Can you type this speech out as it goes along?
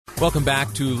Welcome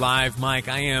back to Live Mike.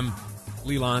 I am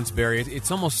Lee Lonsberry.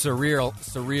 It's almost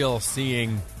surreal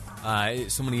seeing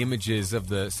so many images of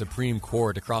the Supreme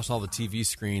Court across all the TV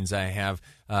screens I have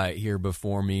here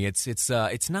before me.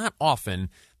 It's not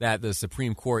often that the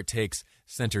Supreme Court takes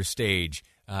center stage,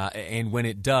 and when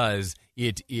it does,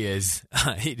 it is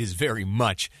very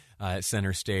much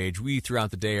center stage. We throughout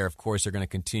the day are going to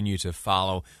continue to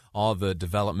follow all the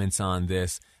developments on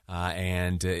this.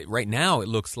 And right now, it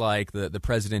looks like the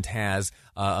president has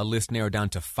a list narrowed down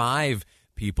to 5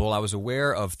 people. I was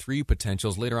aware of 3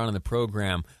 potentials. Later on in the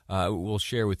program, we'll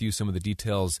share with you some of the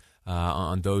details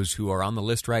on those who are on the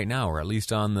list right now, or at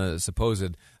least on the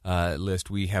supposed list.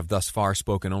 We have thus far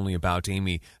spoken only about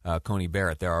Amy Coney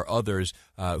Barrett. There are others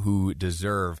who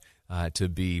deserve to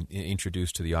be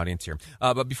introduced to the audience here.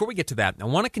 But before we get to that, I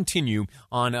want to continue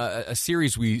on a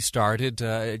series we started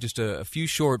just a few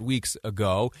short weeks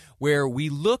ago where we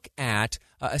look at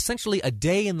essentially a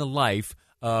day in the life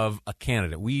of a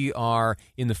candidate. We are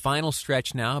in the final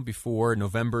stretch now before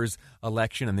November's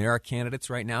election, and there are candidates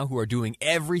right now who are doing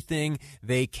everything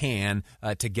they can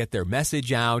to get their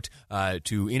message out,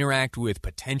 to interact with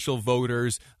potential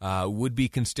voters, would-be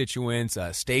constituents,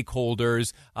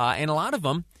 stakeholders, and a lot of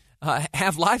them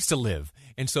have lives to live.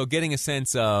 And so getting a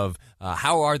sense of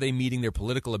how are they meeting their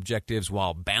political objectives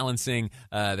while balancing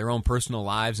their own personal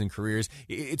lives and careers,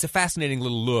 it's a fascinating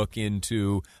little look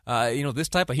into this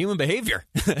type of human behavior,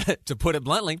 to put it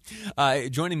bluntly.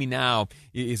 Joining me now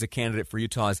is a candidate for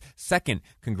Utah's 2nd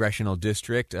congressional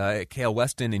district. Kael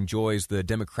Weston enjoys the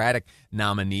Democratic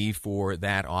nominee for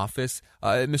that office.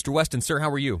 Mr. Weston, sir, how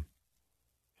are you?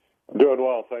 I'm doing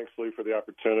well. Thanks, Lee, for the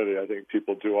opportunity. I think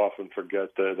people do often forget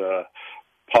that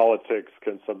politics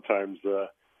can sometimes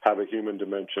have a human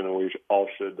dimension, and we all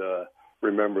should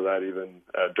remember that even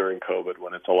during COVID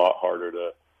when it's a lot harder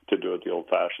to do it the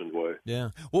old-fashioned way. Yeah.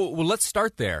 Well, let's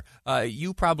start there.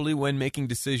 You probably, when making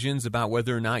decisions about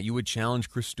whether or not you would challenge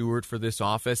Chris Stewart for this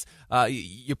office,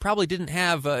 you probably didn't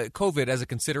have COVID as a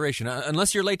consideration,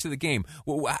 unless you're late to the game.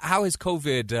 How has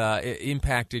COVID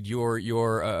impacted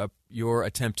your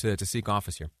attempt to seek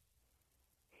office here?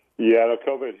 Yeah,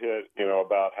 COVID hit,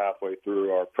 about halfway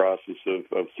through our process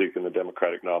of seeking the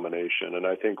Democratic nomination. And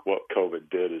I think what COVID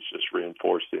did is just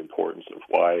reinforce the importance of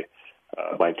why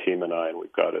my team and I, and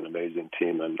we've got an amazing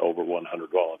team and over 100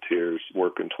 volunteers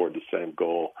working toward the same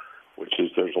goal, which is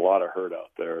there's a lot of hurt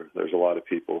out there. There's a lot of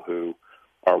people who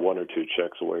are 1 or 2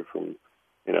 checks away from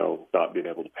not being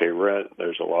able to pay rent.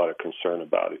 There's a lot of concern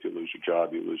about if you lose your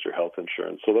job, you lose your health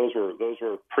insurance. So those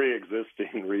were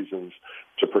pre-existing reasons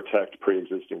to protect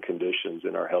pre-existing conditions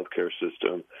in our healthcare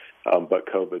system. But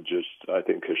COVID just, I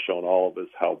think, has shown all of us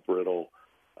how brittle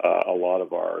a lot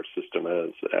of our system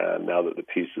is. And now that the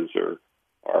pieces are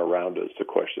around us, the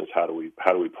question is how do we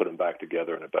put them back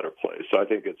together in a better place? So I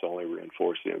think it's only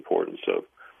reinforced the importance of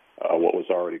what was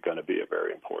already going to be a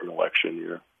very important election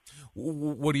year.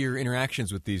 What are your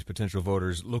interactions with these potential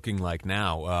voters looking like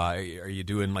now? Are you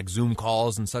doing like Zoom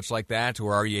calls and such like that,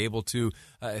 or are you able to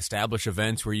establish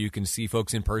events where you can see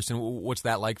folks in person? What's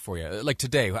that like for you? Like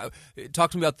today,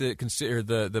 talk to me about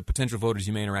the potential voters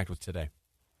you may interact with today.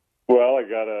 Well, I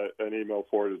got an email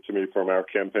forwarded to me from our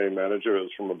campaign manager. It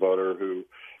was from a voter who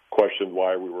questioned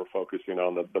why we were focusing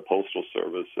on the Postal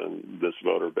Service, and this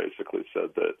voter basically said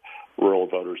that rural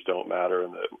voters don't matter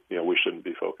and that we shouldn't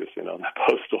be focusing on the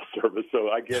Postal Service. So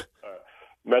I get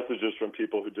messages from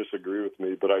people who disagree with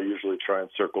me, but I usually try and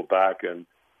circle back and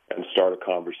start a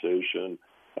conversation.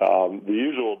 The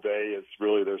usual day is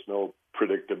really there's no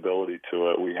predictability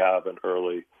to it. We have an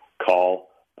early call,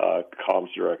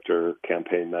 comms director,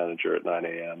 campaign manager at 9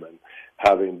 a.m. And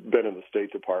having been in the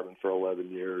State Department for 11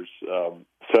 years,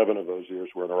 7 of those years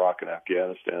were in Iraq and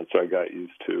Afghanistan, so I got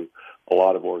used to a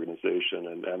lot of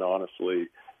organization. And honestly,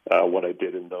 what I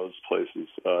did in those places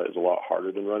is a lot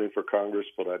harder than running for Congress,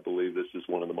 but I believe this is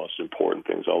one of the most important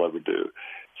things I'll ever do.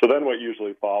 So then what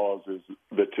usually follows is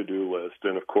the to-do list.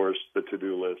 And, of course, the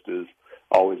to-do list is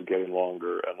always getting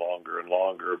longer and longer and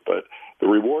longer. But the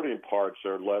rewarding parts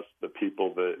are less the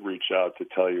people that reach out to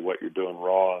tell you what you're doing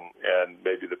wrong and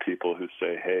maybe the people who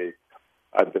say, hey,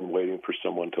 I've been waiting for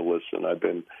someone to listen. I've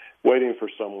been waiting for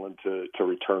someone to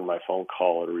return my phone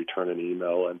call or to return an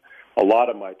email. And a lot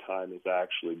of my time is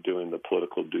actually doing the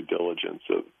political due diligence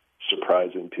of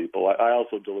surprising people. I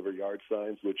also deliver yard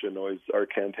signs, which annoys our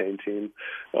campaign team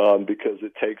because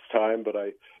it takes time. But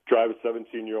I drive a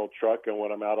 17-year-old truck, and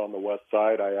when I'm out on the west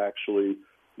side, I actually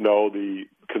know the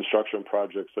construction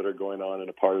projects that are going on in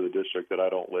a part of the district that I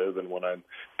don't live. And when I'm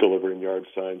delivering yard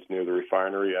signs near the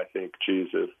refinery, I think, geez,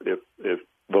 if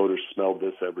voters smelled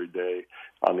this every day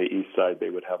on the east side, they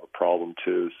would have a problem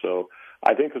too. So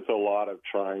I think it's a lot of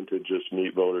trying to just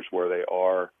meet voters where they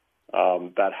are.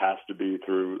 That has to be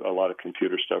through a lot of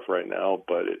computer stuff right now,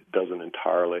 but it doesn't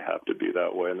entirely have to be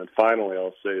that way. And then finally,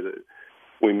 I'll say that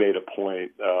we made a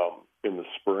point in the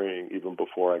spring, even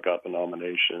before I got the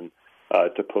nomination,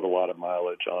 to put a lot of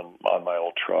mileage on my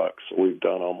old truck. So we've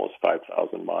done almost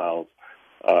 5,000 miles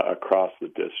across the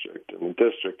district. And the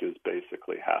district is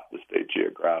basically half the state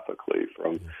geographically,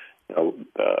 from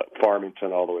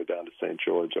Farmington all the way down to St.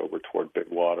 George over toward Big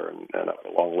Water and up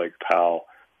along Lake Powell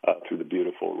through the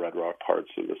beautiful Red Rock parts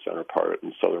of the center part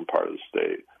and southern part of the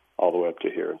state, all the way up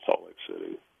to here in Salt Lake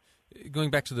City. Going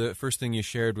back to the first thing you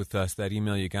shared with us, that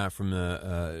email you got from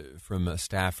a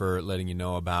staffer letting you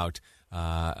know about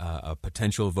a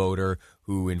potential voter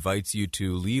who invites you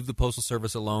to leave the Postal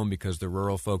Service alone because the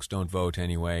rural folks don't vote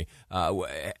anyway.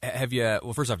 Have you?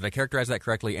 Well, first off, did I characterize that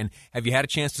correctly? And have you had a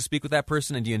chance to speak with that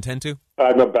person? And do you intend to?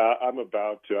 I'm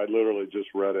about to. I literally just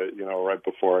read it, right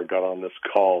before I got on this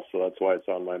call, so that's why it's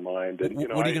on my mind. And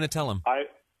what are you going to tell them?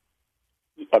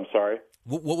 I'm sorry.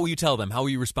 What will you tell them? How will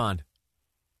you respond?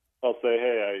 I'll say,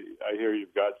 hey, I hear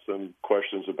you've got some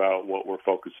questions about what we're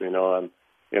focusing on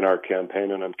in our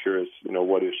campaign, and I'm curious,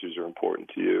 what issues are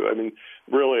important to you. I mean,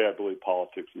 really, I believe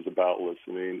politics is about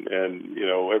listening, and,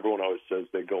 everyone always says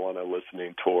they go on a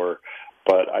listening tour,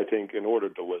 but I think in order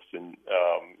to listen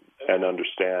and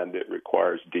understand, it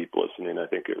requires deep listening. I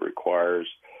think it requires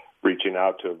reaching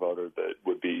out to a voter that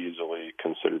would be easily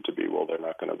considered to be, well, they're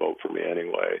not going to vote for me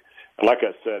anyway. And like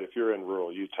I said, if you're in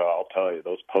rural Utah, I'll tell you,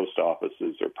 those post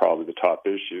offices are probably the top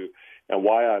issue. And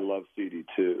why I love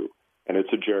CD2, and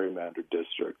it's a gerrymandered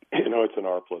district, it's an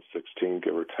R+16,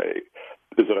 give or take,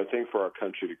 is that I think for our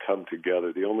country to come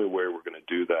together, the only way we're going to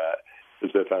do that is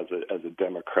if as a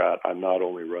Democrat, I'm not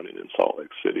only running in Salt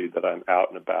Lake City, that I'm out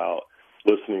and about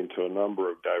listening to a number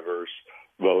of diverse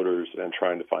voters and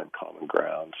trying to find common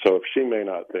ground. So if she may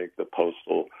not think the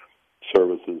Postal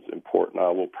Service is important,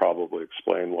 I will probably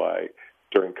explain why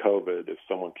during COVID, if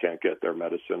someone can't get their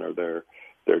medicine or their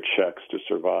checks to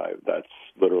survive, that's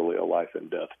literally a life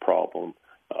and death problem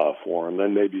for them.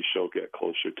 Then maybe she'll get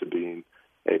closer to being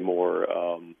a more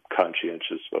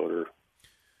conscientious voter.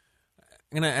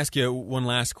 I'm going to ask you one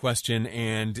last question,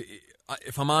 and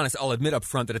if I'm honest, I'll admit up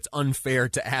front that it's unfair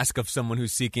to ask of someone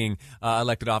who's seeking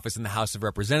elected office in the House of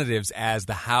Representatives, as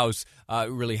the House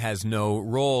really has no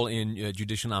role in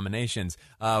judicial nominations.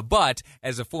 But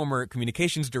as a former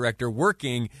communications director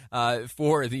working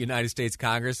for the United States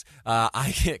Congress,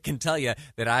 I can tell you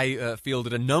that I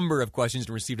fielded a number of questions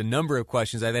and received a number of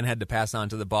questions I then had to pass on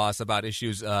to the boss about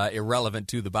issues irrelevant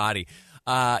to the body.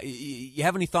 You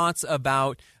have any thoughts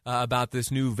about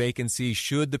this new vacancy?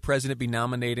 Should the president be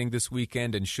nominating this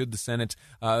weekend, and should the Senate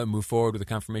move forward with a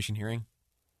confirmation hearing?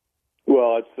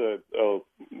 Well, it's a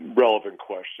relevant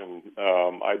question.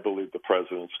 I believe the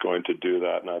president's going to do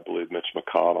that, and I believe Mitch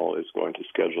McConnell is going to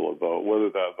schedule a vote. Whether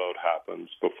that vote happens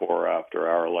before or after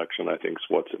our election, I think is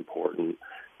what's important.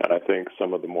 And I think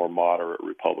some of the more moderate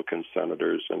Republican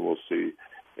senators, and we'll see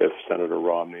if Senator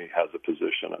Romney has a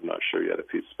position. I'm not sure yet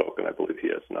if he's spoken. I believe he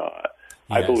has not.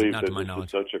 I believe that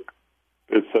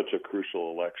it's such a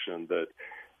crucial election that,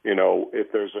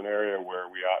 if there's an area where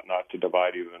we ought not to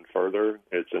divide even further,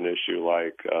 it's an issue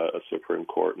like a Supreme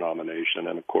Court nomination.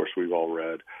 And, of course, we've all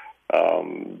read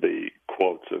the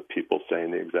quotes of people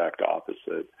saying the exact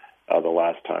opposite the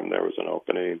last time there was an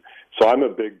opening. So I'm a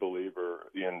big believer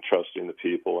in trusting the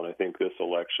people, and I think this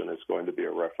election is going to be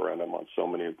a referendum on so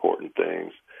many important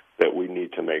things that we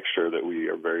need to make sure that we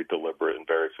are very deliberate and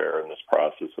very fair in this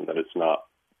process, and that it's not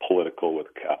political with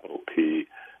a capital P.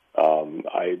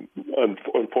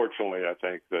 Unfortunately, I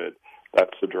think that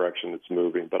that's the direction it's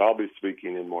moving, but I'll be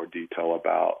speaking in more detail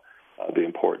about the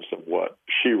importance of what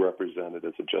she represented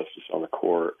as a justice on the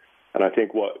court. And I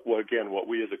think what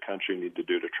we as a country need to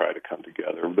do to try to come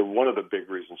together. One of the big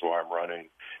reasons why I'm running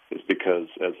is because,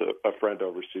 as a friend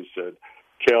overseas said,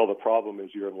 Kael, the problem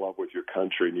is you're in love with your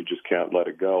country and you just can't let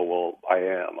it go. Well, I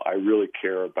am. I really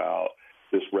care about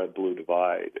this red-blue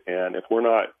divide. And if we're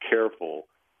not careful,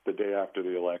 the day after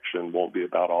the election won't be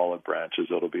about olive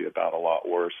branches. It'll be about a lot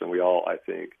worse. And we all, I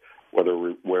think,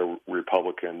 whether we're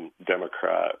Republican,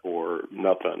 Democrat, or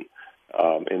nothing,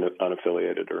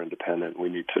 unaffiliated or independent, we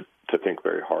need to think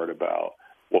very hard about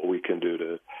what we can do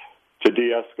to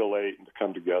de-escalate and to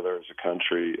come together as a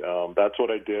country. That's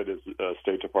what I did as a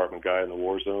State Department guy in the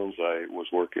war zones. I was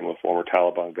working with former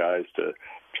Taliban guys to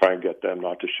try and get them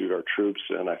not to shoot our troops,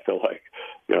 and I feel like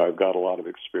I've got a lot of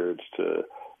experience to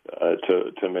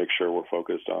make sure we're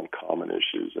focused on common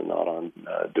issues and not on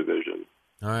division.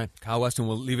 All right, Kael Weston,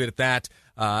 we'll leave it at that.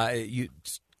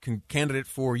 Candidate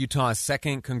for Utah's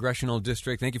 2nd Congressional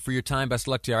District. Thank you for your time. Best of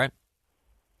luck to you, all right?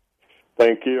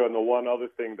 Thank you. And the one other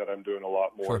thing that I'm doing a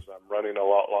lot more Sure. is I'm running a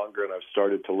lot longer, and I've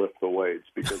started to lift the weights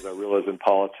because I realize in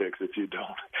politics, if you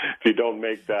don't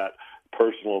make that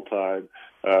personal time,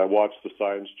 watch the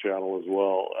Science Channel as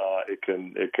well. It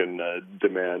can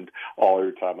demand all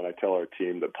your time. And I tell our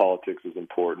team that politics is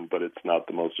important, but it's not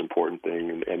the most important thing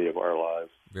in any of our lives.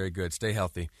 Very good. Stay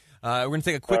healthy. We're going to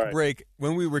take a quick break.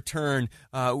 When we return,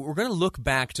 we're going to look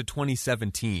back to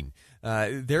 2017.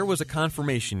 There was a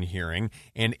confirmation hearing,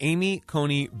 and Amy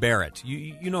Coney Barrett,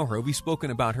 you know her. We've spoken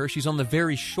about her. She's on the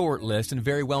very short list and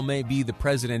very well may be the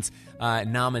president's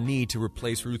nominee to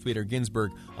replace Ruth Bader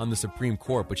Ginsburg on the Supreme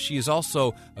Court. But she is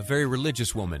also a very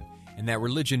religious woman, and that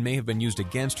religion may have been used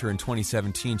against her in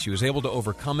 2017. She was able to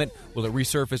overcome it. Will it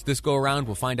resurface this go-around?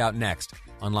 We'll find out next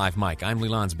on Live Mike. I'm Lee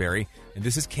Lonsberry, and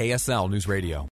this is KSL News Radio.